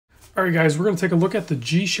All right, guys, we're going to take a look at the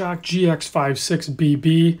Gshock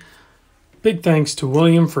gx56bb. Big thanks to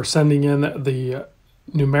William for sending in the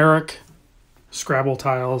numeric Scrabble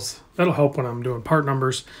tiles. That'll help when I'm doing part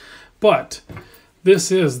numbers. But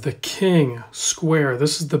this is the king square.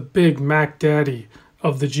 This is the big Mac Daddy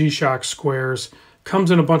of the Gshock squares. Comes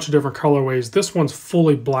in a bunch of different colorways. This one's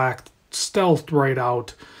fully black, stealthed right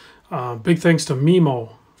out. Big thanks to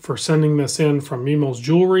Mimo for sending this in from Mimo's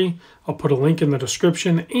Jewelry. I'll put a link in the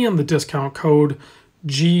description and the discount code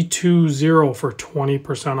G20 for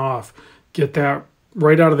 20% off. Get that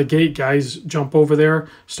right out of the gate, guys. Jump over there,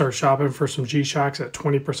 start shopping for some Gshocks at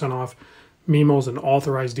 20% off. Mimo's an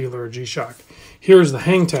authorized dealer of Gshock. Here's the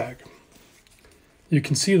hang tag. You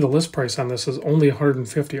can see the list price on this is only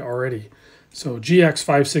 $150 already. So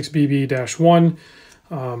GX56BB-1.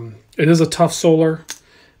 It is a tough solar,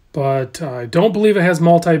 but I don't believe it has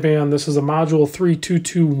multi-band. This is a module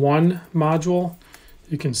 3221 module.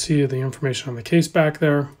 You can see the information on the case back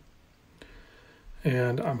there.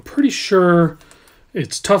 And I'm pretty sure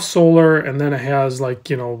it's tough solar, and then it has, like,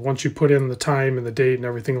 you know, once you put in the time and the date and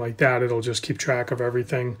everything like that, it'll just keep track of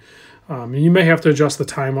everything. You may have to adjust the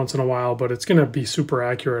time once in a while, but it's going to be super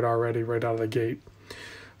accurate already right out of the gate.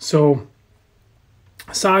 So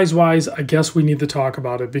size-wise, I guess we need to talk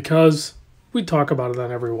about it because we talk about it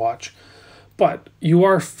on every watch. But you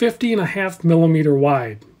are 50.5 millimeter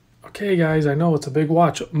wide. Okay, guys, I know it's a big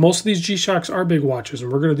watch. Most of these Gshocks are big watches,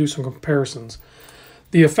 and we're going to do some comparisons.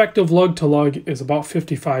 The effective lug to lug is about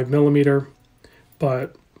 55 millimeter,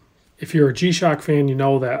 but if you're a Gshock fan, you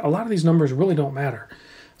know that a lot of these numbers really don't matter.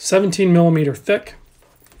 17 millimeter thick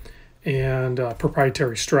and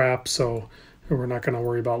proprietary strap, so we're not going to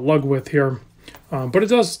worry about lug width here. But it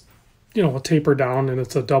does, you know, taper down, and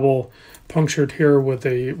it's a double punctured here with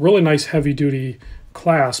a really nice heavy duty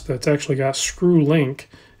clasp that's actually got screw link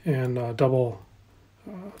and double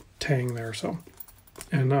tang there. So,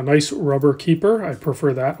 and a nice rubber keeper. I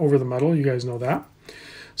prefer that over the metal. You guys know that.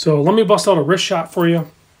 So let me bust out a wrist shot for you,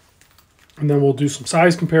 and then we'll do some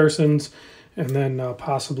size comparisons, and then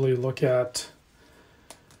possibly look at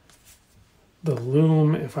the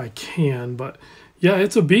loom if I can. But yeah,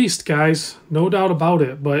 it's a beast, guys. No doubt about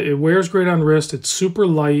it. But it wears great on wrist. It's super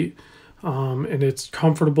light, and it's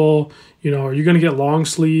comfortable. You know, are you going to get long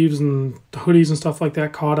sleeves and hoodies and stuff like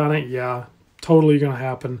that caught on it? Yeah, totally going to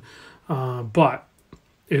happen. But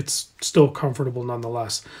it's still comfortable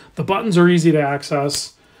nonetheless. The buttons are easy to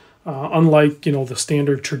access, unlike, you know, the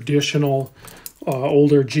standard traditional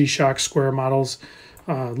older Gshock square models.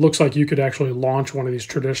 Looks like you could actually launch one of these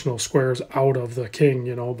traditional squares out of the king,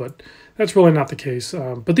 you know, but that's really not the case.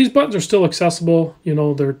 But these buttons are still accessible, you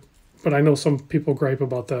know, but I know some people gripe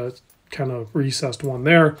about the kind of recessed one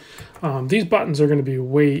there. These buttons are going to be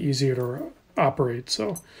way easier to operate.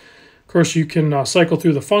 So, of course, you can cycle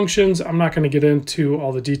through the functions. I'm not going to get into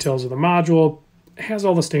all the details of the module. It has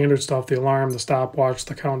all the standard stuff, the alarm, the stopwatch,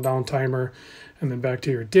 the countdown timer, and then back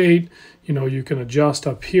to your date. You know, you can adjust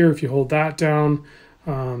up here if you hold that down.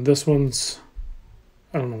 This one's,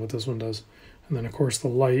 I don't know what this one does. And then, of course, the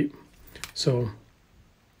light. So,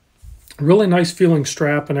 really nice feeling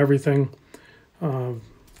strap and everything.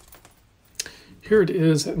 Here it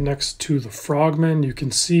is next to the Frogman. You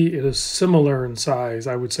can see it is similar in size,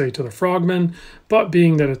 I would say, to the Frogman, but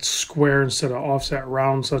being that it's square instead of offset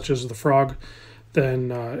round, such as the Frog,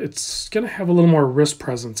 then it's going to have a little more wrist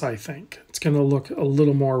presence, I think. It's going to look a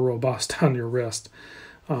little more robust on your wrist.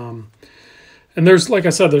 And there's, like I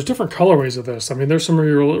said, there's different colorways of this. I mean, there's some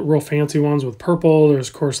real fancy ones with purple. There's,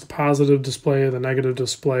 of course, the positive display, the negative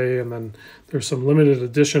display, and then there's some limited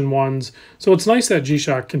edition ones. So it's nice that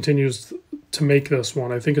Gshock continues to make this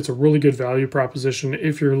one. I think it's a really good value proposition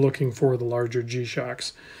if you're looking for the larger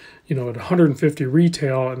Gshocks. You know, at $150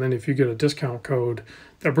 retail, and then if you get a discount code,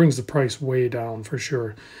 that brings the price way down for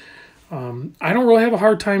sure. I don't really have a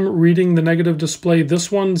hard time reading the negative display.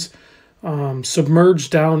 This one's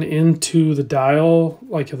submerged down into the dial,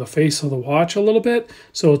 like the face of the watch a little bit.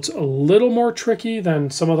 So it's a little more tricky than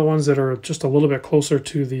some of the ones that are just a little bit closer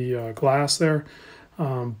to the glass there.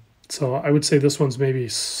 So I would say this one's maybe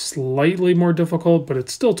slightly more difficult, but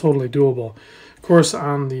it's still totally doable. Of course,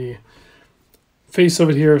 on the face of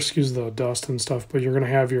it here, excuse the dust and stuff, but you're going to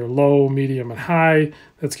have your low, medium, and high.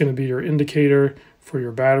 That's going to be your indicator for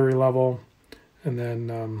your battery level. And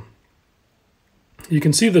then you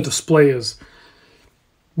can see the display is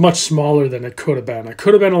much smaller than it could have been. It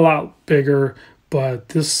could have been a lot bigger, but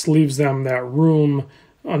this leaves them that room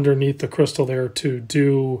underneath the crystal there to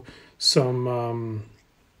do some,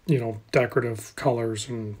 you know, decorative colors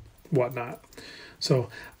and whatnot. So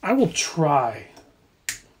I will try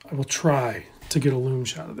to get a loom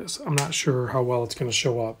shot of this. I'm not sure how well it's going to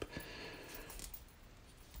show up.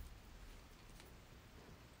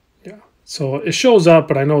 Yeah, so it shows up,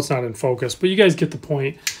 but I know it's not in focus. But you guys get the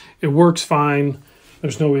point. It works fine.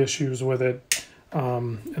 There's no issues with it.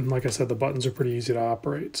 And like I said, the buttons are pretty easy to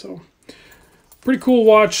operate. So pretty cool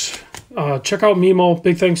watch. Check out Mimo.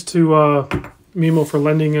 Big thanks to Mimo for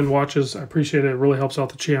lending in watches. I appreciate it. It really helps out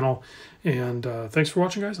the channel. And thanks for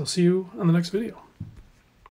watching, guys. I'll see you on the next video.